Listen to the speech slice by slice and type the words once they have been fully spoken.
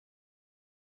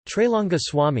Trailanga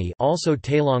Swami, also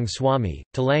Tailong Swami,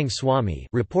 Talang Swami,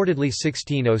 reportedly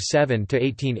 1607 to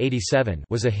 1887,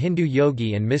 was a Hindu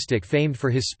yogi and mystic famed for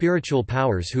his spiritual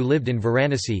powers who lived in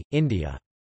Varanasi, India.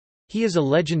 He is a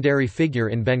legendary figure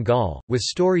in Bengal, with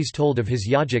stories told of his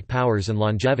yogic powers and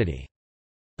longevity.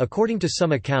 According to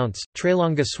some accounts,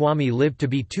 Trailanga Swami lived to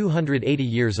be 280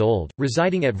 years old,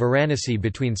 residing at Varanasi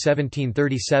between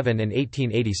 1737 and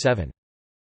 1887.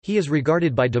 He is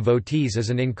regarded by devotees as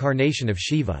an incarnation of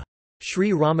Shiva.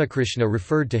 Sri Ramakrishna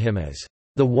referred to him as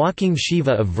the walking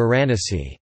Shiva of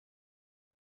Varanasi.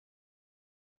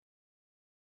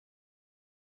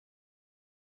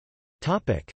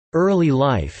 Early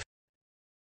life.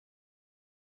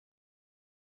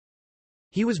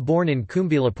 He was born in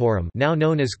Kumbilapuram, now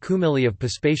known as Kumili of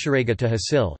Puspasharega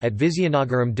Tehsil, at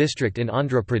Vizianagaram district in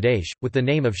Andhra Pradesh, with the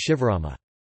name of Shivarama.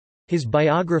 His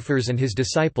biographers and his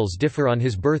disciples differ on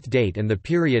his birth date and the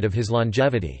period of his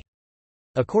longevity.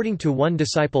 According to one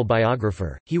disciple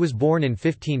biographer, he was born in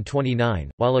 1529,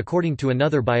 while according to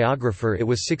another biographer it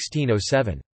was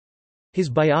 1607. His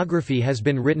biography has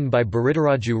been written by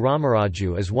Baridaraju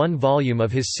Ramaraju as one volume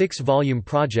of his 6-volume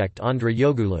project Andhra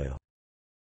Yogulu.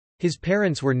 His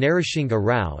parents were Narasingha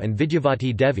Rao and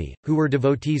Vidyavati Devi, who were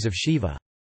devotees of Shiva.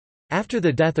 After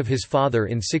the death of his father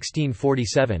in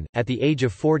 1647, at the age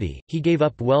of 40, he gave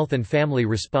up wealth and family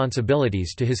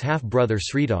responsibilities to his half-brother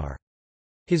Sridhar.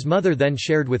 His mother then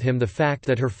shared with him the fact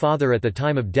that her father at the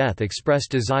time of death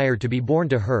expressed desire to be born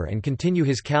to her and continue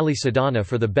his Kali sadhana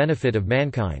for the benefit of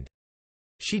mankind.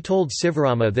 She told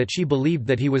Sivarama that she believed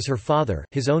that he was her father,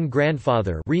 his own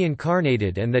grandfather,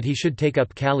 reincarnated, and that he should take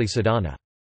up Kali sadhana.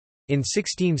 In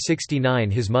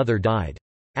 1669 his mother died.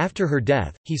 After her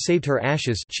death, he saved her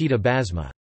ashes Chita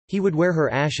Basma. He would wear her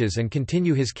ashes and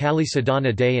continue his Kali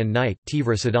sadhana day and night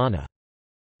Tivra sadhana.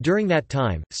 During that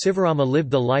time, Sivarama lived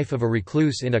the life of a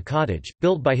recluse in a cottage,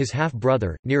 built by his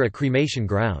half-brother, near a cremation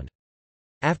ground.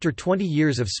 After 20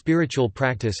 years of spiritual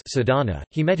practice sadhana,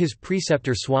 he met his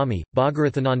preceptor Swami,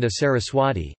 Bhagirathananda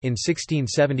Saraswati, in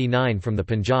 1679 from the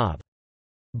Punjab.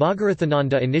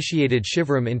 Bhagirathananda initiated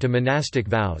Shivaram into monastic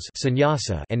vows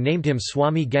sannyasa and named him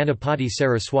Swami Ganapati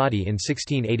Saraswati in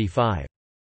 1685.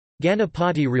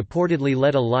 Ganapati reportedly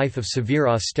led a life of severe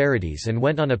austerities and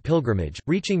went on a pilgrimage,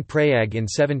 reaching Prayag in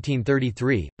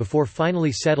 1733, before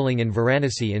finally settling in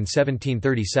Varanasi in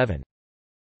 1737.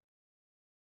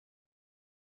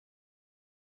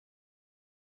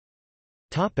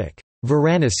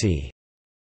 Varanasi.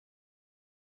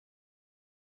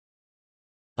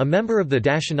 A member of the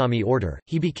Dashanami order,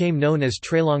 he became known as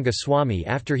Trailanga Swami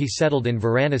after he settled in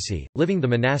Varanasi, living the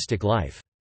monastic life.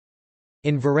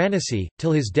 In Varanasi,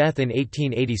 till his death in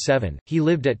 1887, he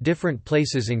lived at different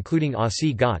places including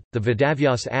Asi Ghat, the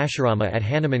Vedavyas Ashrama at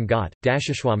Hanuman Ghat,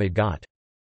 Dashashwamedh Ghat.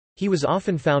 He was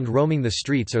often found roaming the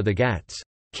streets or the ghats,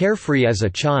 carefree as a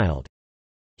child.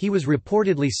 He was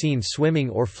reportedly seen swimming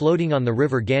or floating on the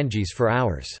river Ganges for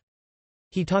hours.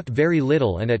 He talked very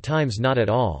little and at times not at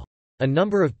all. A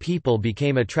number of people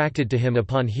became attracted to him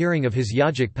upon hearing of his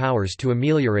yogic powers to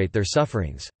ameliorate their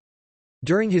sufferings.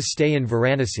 During his stay in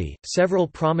Varanasi, several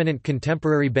prominent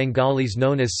contemporary Bengalis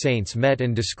known as saints met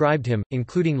and described him,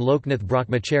 including Loknath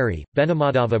Brahmachari,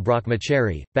 Benamadava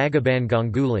Brahmachari, Bhagaban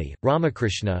Ganguly,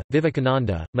 Ramakrishna,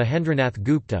 Vivekananda, Mahendranath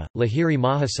Gupta, Lahiri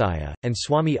Mahasaya, and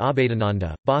Swami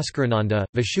Abhedananda, Bhaskarananda,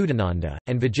 Vasudhananda,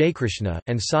 and Vijaykrishna,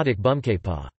 and Sadak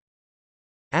Bumkepa.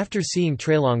 After seeing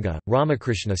Trailanga,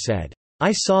 Ramakrishna said,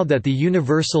 "I saw that the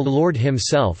universal Lord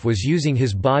himself was using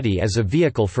his body as a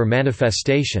vehicle for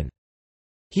manifestation.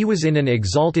 He was in an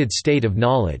exalted state of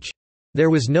knowledge. There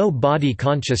was no body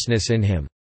consciousness in him.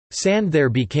 Sand there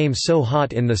became so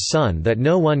hot in the sun that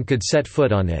no one could set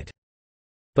foot on it.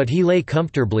 But he lay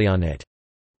comfortably on it."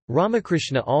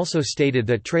 Ramakrishna also stated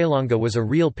that Trailanga was a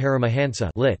real Paramahansa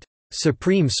lit.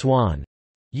 Supreme Swan,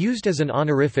 used as an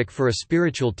honorific for a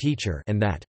spiritual teacher, and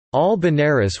that all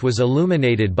Benares was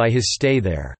illuminated by his stay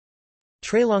there.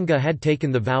 Trailanga had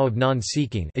taken the vow of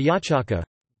non-seeking,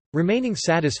 remaining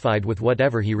satisfied with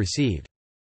whatever he received.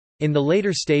 In the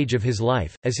later stage of his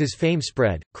life, as his fame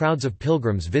spread, crowds of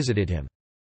pilgrims visited him.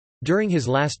 During his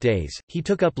last days, he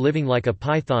took up living like a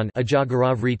python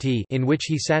in which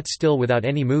he sat still without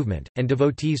any movement, and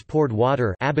devotees poured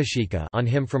water on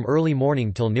him from early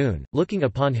morning till noon, looking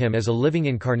upon him as a living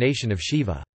incarnation of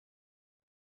Shiva.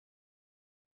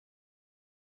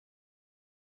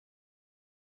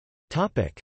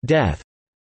 Death.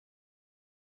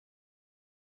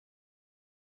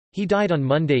 He died on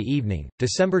Monday evening,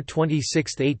 December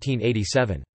 26,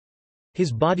 1887.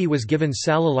 His body was given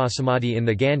Salalasamadhi in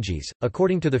the Ganges,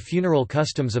 according to the funeral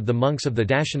customs of the monks of the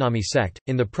Dashanami sect,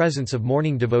 in the presence of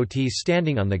mourning devotees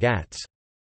standing on the ghats.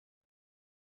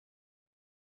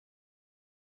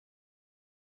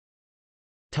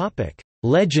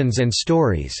 Legends and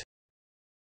stories.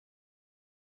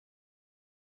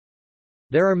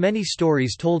 There are many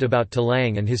stories told about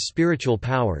Trailanga and his spiritual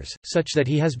powers, such that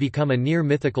he has become a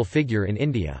near-mythical figure in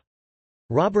India.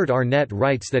 Robert Arnett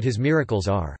writes that his miracles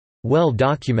are well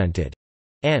documented,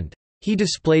 and he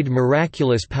displayed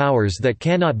miraculous powers that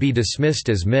cannot be dismissed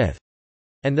as myth,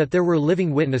 and that there were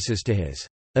living witnesses to his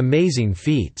amazing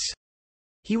feats.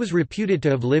 He was reputed to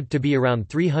have lived to be around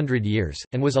 300 years,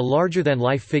 and was a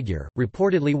larger-than-life figure,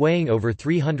 reportedly weighing over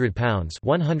 300 pounds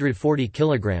 140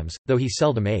 kilograms, though he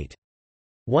seldom ate.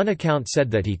 One account said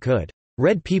that he could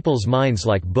read people's minds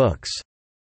like books.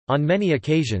 On many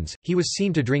occasions, he was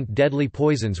seen to drink deadly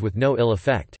poisons with no ill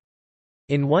effect.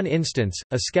 In one instance,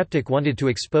 a skeptic wanted to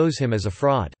expose him as a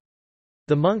fraud.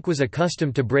 The monk was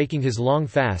accustomed to breaking his long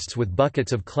fasts with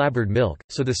buckets of clabbered milk,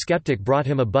 so the skeptic brought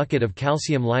him a bucket of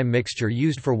calcium-lime mixture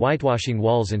used for whitewashing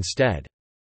walls instead.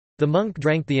 The monk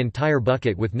drank the entire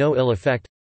bucket with no ill effect.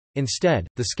 Instead,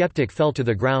 the skeptic fell to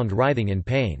the ground writhing in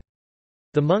pain.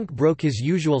 The monk broke his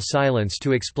usual silence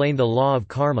to explain the law of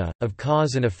karma, of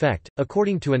cause and effect.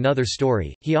 According to another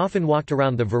story, he often walked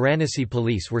around. The Varanasi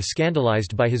police were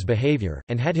scandalized by his behavior,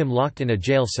 and had him locked in a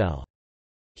jail cell.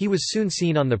 He was soon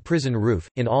seen on the prison roof,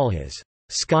 in all his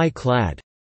sky-clad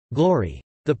glory.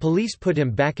 The police put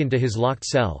him back into his locked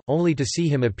cell, only to see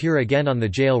him appear again on the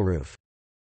jail roof.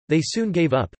 They soon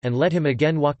gave up, and let him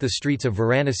again walk the streets of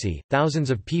Varanasi. Thousands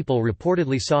of people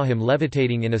reportedly saw him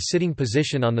levitating in a sitting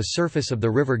position on the surface of the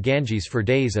river Ganges for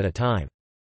days at a time.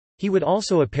 He would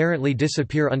also apparently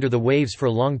disappear under the waves for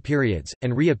long periods,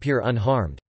 and reappear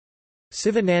unharmed.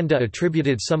 Sivananda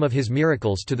attributed some of his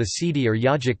miracles to the Siddhi or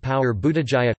yogic power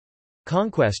Buddhajaya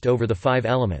conquest over the 5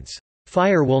 elements.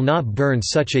 Fire will not burn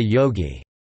such a yogi.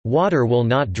 Water will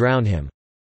not drown him.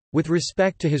 With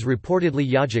respect to his reportedly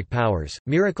yogic powers,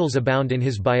 miracles abound in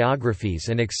his biographies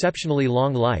and exceptionally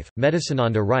long life.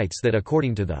 Medicinanda writes that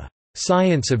according to the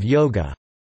science of yoga,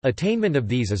 attainment of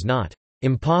these is not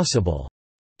impossible.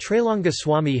 Trailanga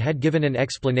Swami had given an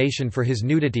explanation for his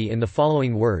nudity in the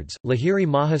following words: Lahiri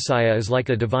Mahasaya is like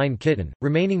a divine kitten,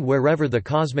 remaining wherever the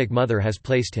cosmic mother has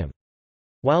placed him.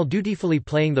 While dutifully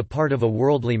playing the part of a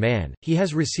worldly man, he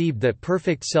has received that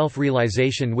perfect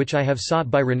self-realization which I have sought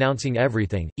by renouncing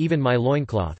everything, even my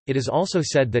loincloth. It is also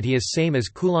said that he is same as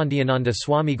Kulandiananda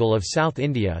Swamigal of South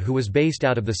India, who was based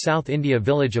out of the South India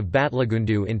village of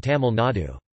Batlagundu in Tamil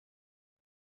Nadu.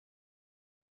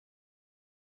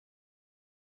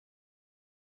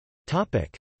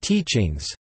 Teachings.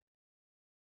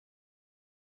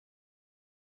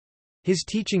 His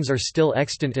teachings are still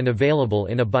extant and available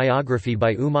in a biography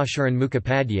by Umasharan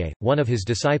Mukhopadhyay, one of his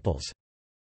disciples.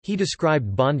 He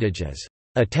described bondage as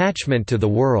attachment to the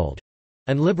world,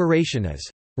 and liberation as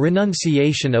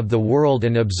renunciation of the world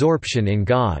and absorption in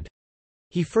God.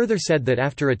 He further said that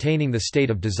after attaining the state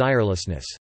of desirelessness,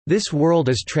 this world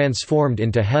is transformed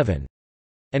into heaven,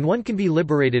 and one can be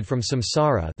liberated from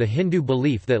samsara, the Hindu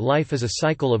belief that life is a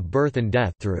cycle of birth and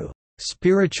death, through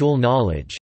spiritual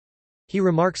knowledge. He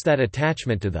remarks that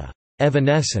attachment to the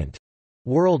evanescent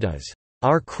world is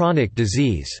our chronic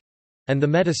disease, and the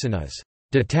medicine is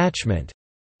detachment.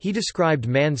 He described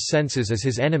man's senses as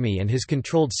his enemy and his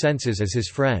controlled senses as his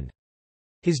friend.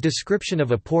 His description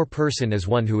of a poor person as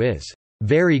one who is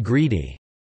very greedy,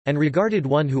 and regarded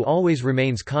one who always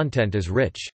remains content as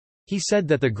rich. He said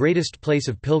that the greatest place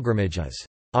of pilgrimage is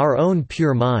our own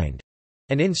pure mind,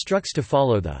 and instructs to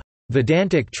follow the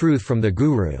Vedantic truth from the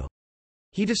Guru.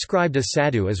 He described a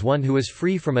sadhu as one who is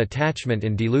free from attachment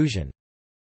and delusion,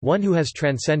 one who has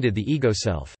transcended the ego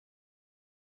self.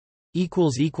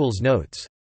 Notes